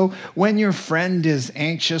 And so when your friend is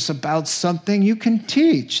anxious about something, you can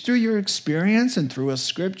teach through your experience and through a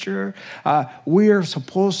scripture. We are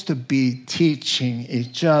supposed to be teaching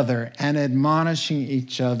each other and admonishing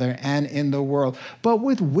each other and in the world, but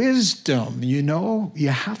with wisdom. You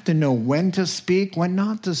have to know when to speak, when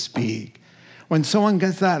not to speak. When someone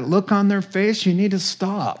gets that look on their face, you need to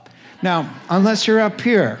stop. Now, unless you're up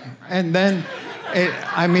here, and then,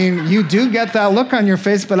 you do get that look on your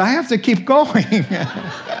face, but I have to keep going.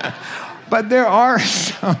 But there are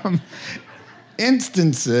some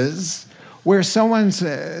instances where someone's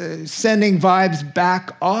sending vibes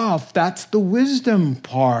back off. That's the wisdom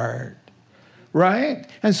part. Right?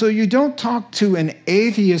 And so you don't talk to an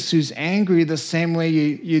atheist who's angry the same way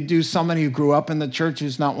you do somebody who grew up in the church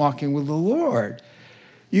who's not walking with the Lord.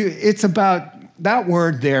 It's about, that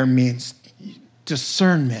word there means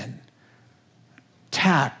discernment,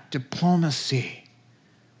 tact, diplomacy,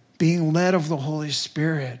 being led of the Holy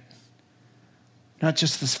Spirit. Not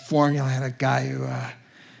just this formula. I had a guy who,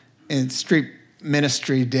 in street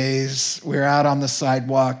ministry days, we were out on the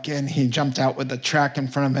sidewalk, and he jumped out with a track in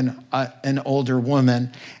front of an older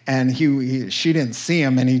woman, and she didn't see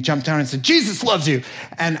him, and he jumped down and said, "Jesus loves you,"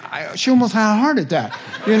 and she almost had a heart attack,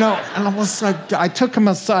 And I was like, I took him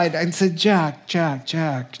aside and said, Jack,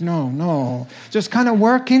 no, just kind of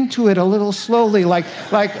work into it a little slowly, like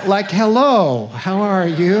hello, how are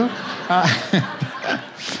you?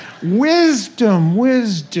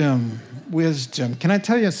 Wisdom. Can I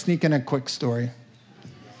tell you a quick story?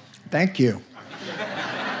 Thank you.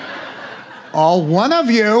 All one of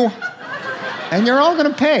you, and you're all going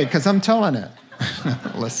to pay because I'm telling it.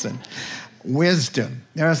 Listen, wisdom.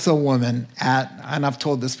 There's a woman and I've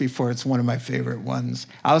told this before, it's one of my favorite ones.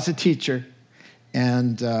 I was a teacher,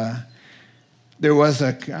 and there was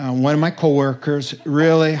one of my coworkers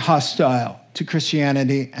really hostile to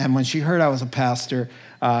Christianity, and when she heard I was a pastor,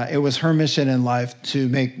 it was her mission in life to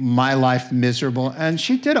make my life miserable, and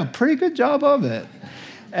she did a pretty good job of it.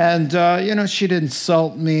 And, she'd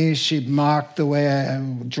insult me, she'd mock the way I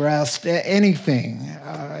dressed, anything.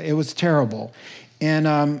 It was terrible. And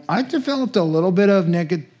I developed a little bit of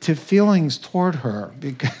negative feelings toward her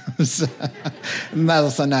because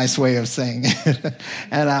that's a nice way of saying it.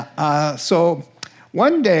 And so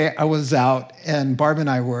one day I was out, and Barb and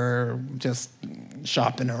I were just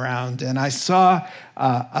shopping around, and I saw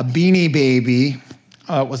a Beanie Baby.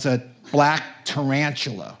 It was a black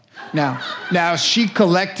tarantula. Now she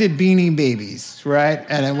collected Beanie Babies, right?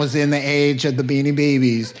 And it was in the age of the Beanie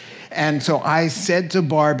Babies. And so I said to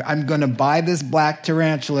Barb, I'm going to buy this black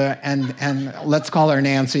tarantula, and let's call her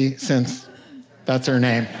Nancy, since that's her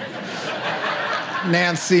name.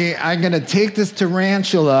 Nancy, I'm going to take this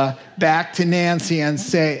tarantula back to Nancy and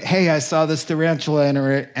say, hey, I saw this tarantula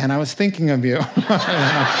and I was thinking of you.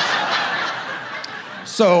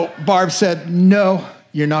 So Barb said, no,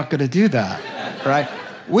 you're not going to do that, right?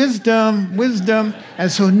 Wisdom.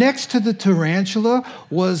 And so next to the tarantula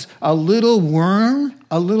was a little worm,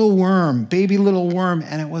 baby little worm,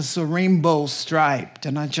 and it was a rainbow striped.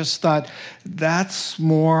 And I just thought, that's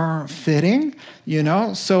more fitting,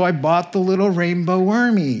 So I bought the little rainbow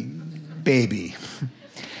wormy baby.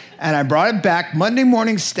 And I brought it back. Monday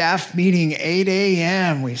morning staff meeting, 8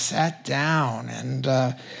 a.m. We sat down, and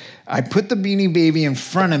I put the Beanie Baby in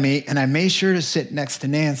front of me, and I made sure to sit next to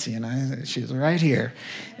Nancy, and she was right here.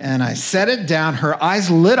 And I set it down. Her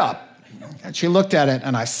eyes lit up, and she looked at it,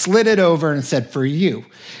 and I slid it over and said, for you.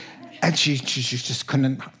 And she just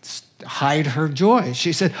couldn't hide her joy.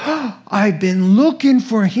 She said, I've been looking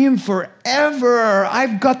for him forever.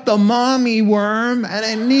 I've got the mommy worm and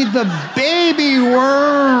I need the baby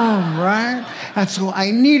worm, right? And so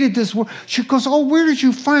I needed this worm. She goes, oh, where did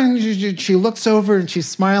you find it? She looks over and she's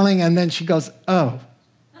smiling and then she goes, oh.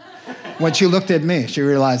 When she looked at me, she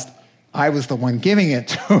realized I was the one giving it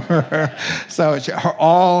to her. So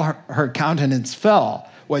her countenance fell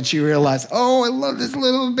when she realized, oh, I love this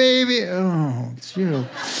little baby. Oh, it's you,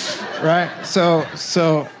 right? So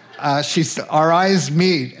our eyes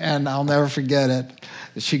meet, and I'll never forget it.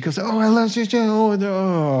 She goes, oh, I love you.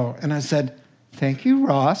 Oh. And I said, thank you,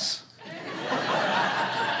 Ross.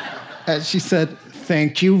 And she said,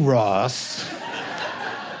 thank you, Ross.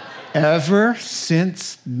 Ever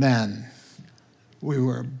since then, we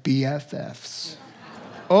were BFFs.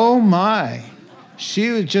 Oh, my. She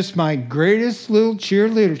was just my greatest little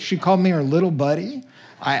cheerleader. She called me her little buddy.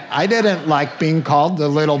 I didn't like being called the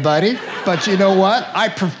little buddy, but you know what? I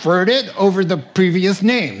preferred it over the previous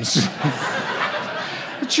names.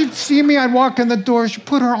 But she'd see me, I'd walk in the door, she'd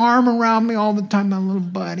put her arm around me all the time, my little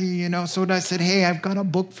buddy, you know. So I said, hey, I've got a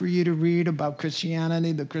book for you to read about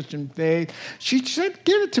Christianity, the Christian faith. She said,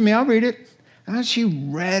 give it to me, I'll read it. And she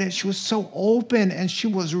read it. She was so open, and she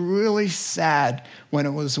was really sad when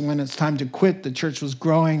it's time to quit. The church was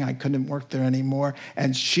growing. I couldn't work there anymore.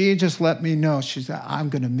 And she just let me know. She said, I'm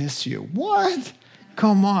going to miss you. What?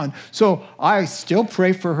 Come on. So I still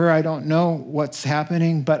pray for her. I don't know what's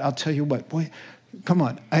happening, but I'll tell you what. Boy, come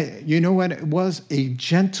on. You know what it was? A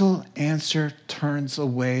gentle answer turns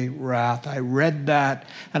away wrath. I read that,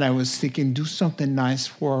 and I was thinking, do something nice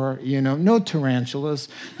for her. You know, no tarantulas,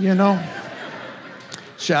 you know.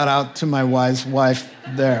 Shout out to my wise wife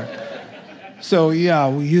there. So yeah,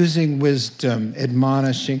 we're using wisdom,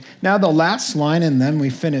 admonishing. Now the last line, and then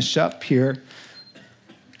we finish up here.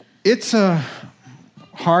 It's a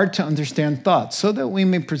hard to understand thought, so that we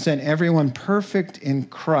may present everyone perfect in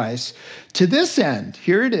Christ. To this end,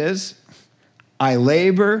 here it is, I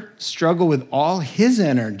labor, struggle with all his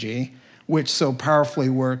energy, which so powerfully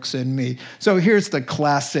works in me. So here's the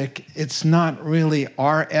classic. It's not really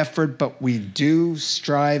our effort, but we do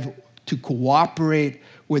strive to cooperate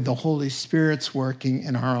with the Holy Spirit's working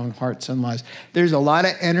in our own hearts and lives. There's a lot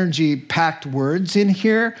of energy-packed words in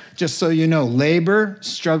here, just so you know. Labor,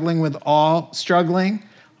 struggling,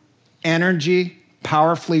 energy,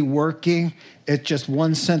 powerfully working. It's just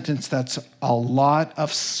one sentence that's a lot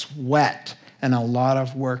of sweat and a lot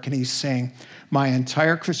of work. And he's saying, my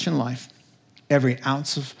entire Christian life, every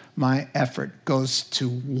ounce of my effort goes to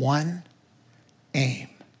one aim.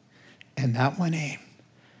 And that one aim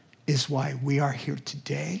is why we are here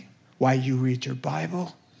today, why you read your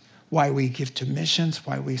Bible, why we give to missions,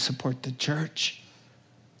 why we support the church.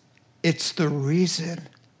 It's the reason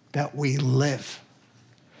that we live,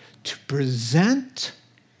 to present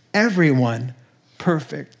everyone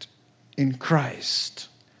perfect in Christ.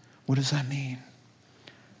 What does that mean?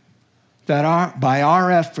 That by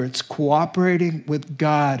our efforts, cooperating with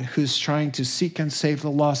God, who's trying to seek and save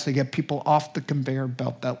the lost, to get people off the conveyor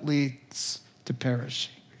belt that leads to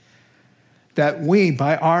perishing. That we,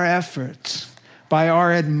 by our efforts, by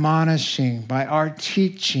our admonishing, by our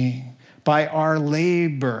teaching, by our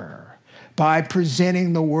labor, by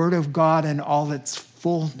presenting the Word of God in all its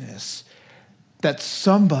fullness, that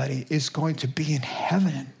somebody is going to be in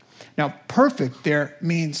heaven. Now, perfect there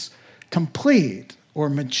means complete or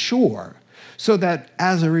mature, so that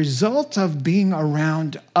as a result of being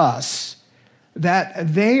around us,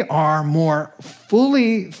 that they are more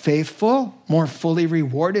fully faithful, more fully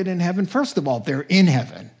rewarded in heaven. First of all, they're in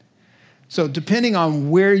heaven. So depending on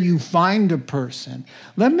where you find a person,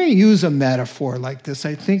 let me use a metaphor like this.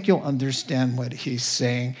 I think you'll understand what he's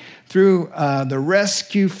saying. Through the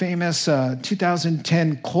rescue famous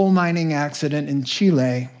 2010 coal mining accident in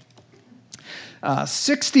Chile,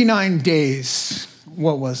 69 days,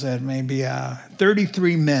 what was it? Maybe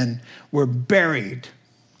 33 men were buried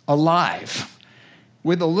alive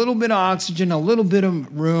with a little bit of oxygen, a little bit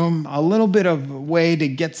of room, a little bit of way to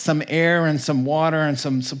get some air and some water and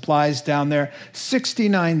some supplies down there.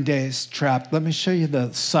 69 days trapped. Let me show you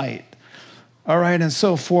the site. All right, and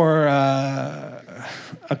so for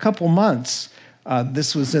a couple months,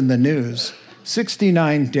 this was in the news,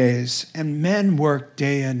 69 days, and men worked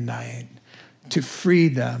day and night to free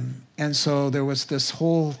them. And so there was this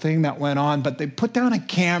whole thing that went on, but they put down a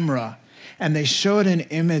camera and they showed an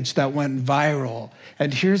image that went viral.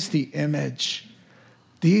 And here's the image.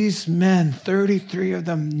 These men, 33 of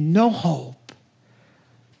them, no hope,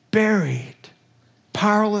 buried,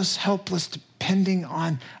 powerless, helpless, depending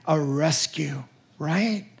on a rescue,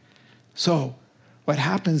 right? So what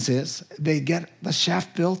happens is they get the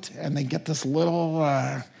shaft built and they get this little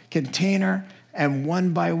container, and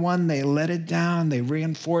one by one they let it down. They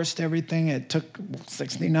reinforced everything. It took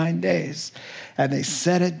 69 days. And they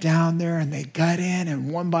set it down there and they got in,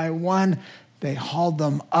 and one by one they hauled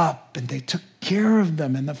them up and they took care of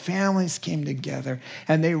them, and the families came together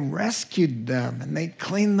and they rescued them and they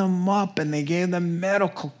cleaned them up and they gave them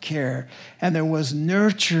medical care, and there was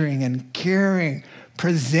nurturing and caring,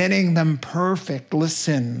 presenting them perfect,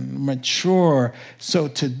 mature. So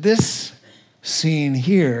to this scene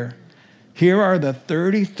here are the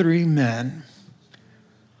 33 men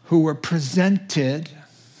who were presented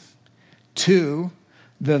to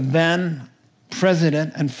the then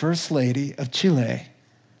President and First Lady of Chile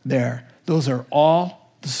there. Those are all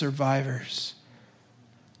the survivors.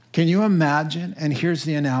 Can you imagine? And here's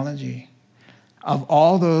the analogy of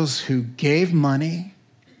all those who gave money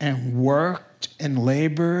and worked and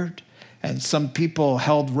labored, and some people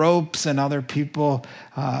held ropes and other people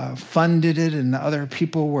funded it, and other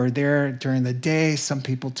people were there during the day. Some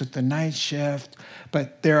people took the night shift,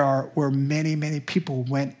 but were many, many people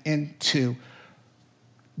went into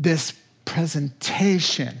this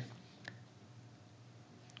presentation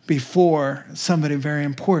before somebody very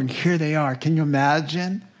important. Here they are. Can you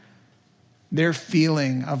imagine their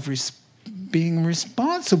feeling of being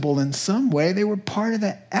responsible in some way? They were part of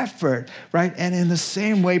the effort, right? And in the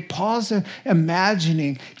same way, Paul's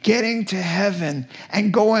imagining getting to heaven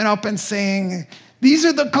and going up and saying, these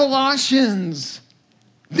are the Colossians.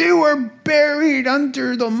 They were buried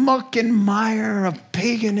under the muck and mire of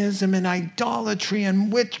paganism and idolatry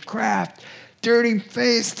and witchcraft,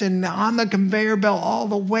 dirty-faced and on the conveyor belt all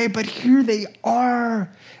the way. But here they are,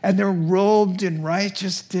 and they're robed in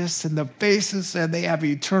righteousness, and the faces said they have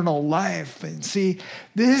eternal life. And see,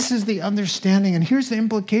 this is the understanding, and here's the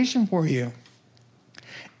implication for you.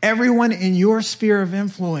 Everyone in your sphere of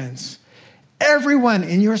influence,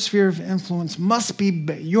 must be,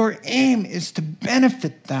 your aim is to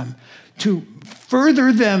benefit them, to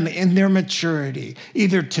further them in their maturity,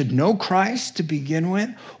 either to know Christ to begin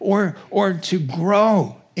with, or to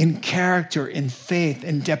grow in character, in faith,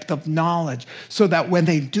 in depth of knowledge, so that when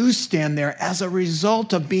they do stand there, as a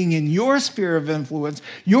result of being in your sphere of influence,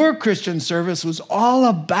 your Christian service was all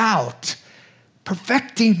about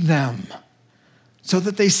perfecting them, so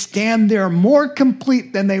that they stand there more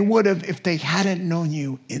complete than they would have if they hadn't known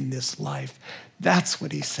you in this life. That's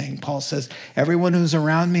what he's saying. Paul says, everyone who's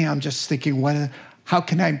around me, I'm just thinking, how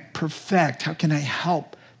can I perfect? How can I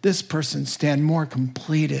help this person stand more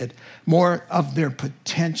completed, more of their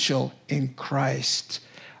potential in Christ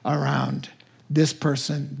around this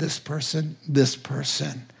person, this person, this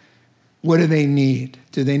person? What do they need?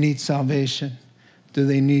 Do they need salvation? Do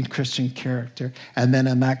they need Christian character? And then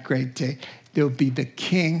on that great day, there'll be the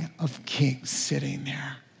King of Kings sitting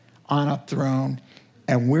there on a throne.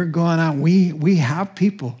 And we're going on. We have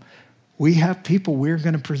people. We're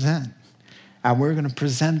going to present. And we're going to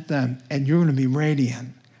present them. And you're going to be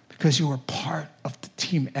radiant because you are part of the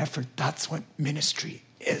team effort. That's what ministry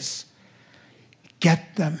is.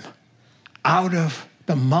 Get them out of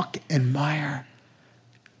the muck and mire.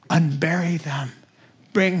 Unbury them.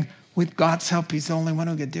 Bring, with God's help, he's the only one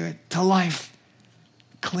who can do it, to life.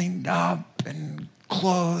 Cleaned up and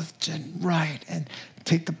clothed and right, and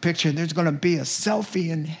take the picture. There's going to be a selfie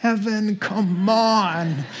in heaven. Come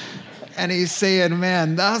on. And he's saying,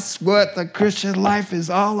 man, that's what the Christian life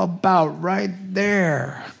is all about right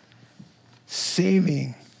there.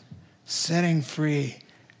 Saving, setting free,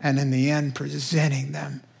 and in the end, presenting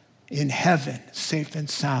them in heaven, safe and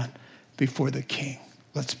sound, before the King.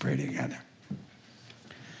 Let's pray together.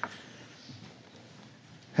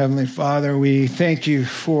 Heavenly Father, we thank you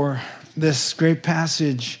for this great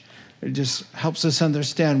passage. It just helps us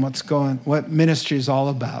understand what ministry is all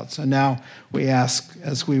about. So now we ask,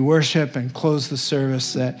 as we worship and close the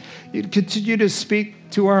service, that you'd continue to speak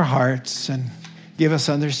to our hearts and give us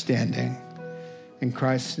understanding. In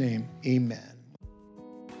Christ's name, amen.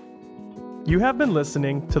 You have been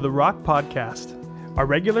listening to the Rock Podcast. Our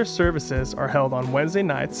regular services are held on Wednesday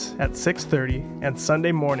nights at 6:30 and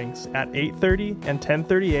Sunday mornings at 8:30 and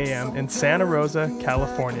 10:30 a.m. in Santa Rosa,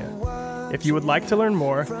 California. If you would like to learn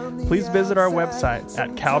more, please visit our website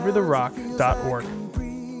at calvarytherock.org.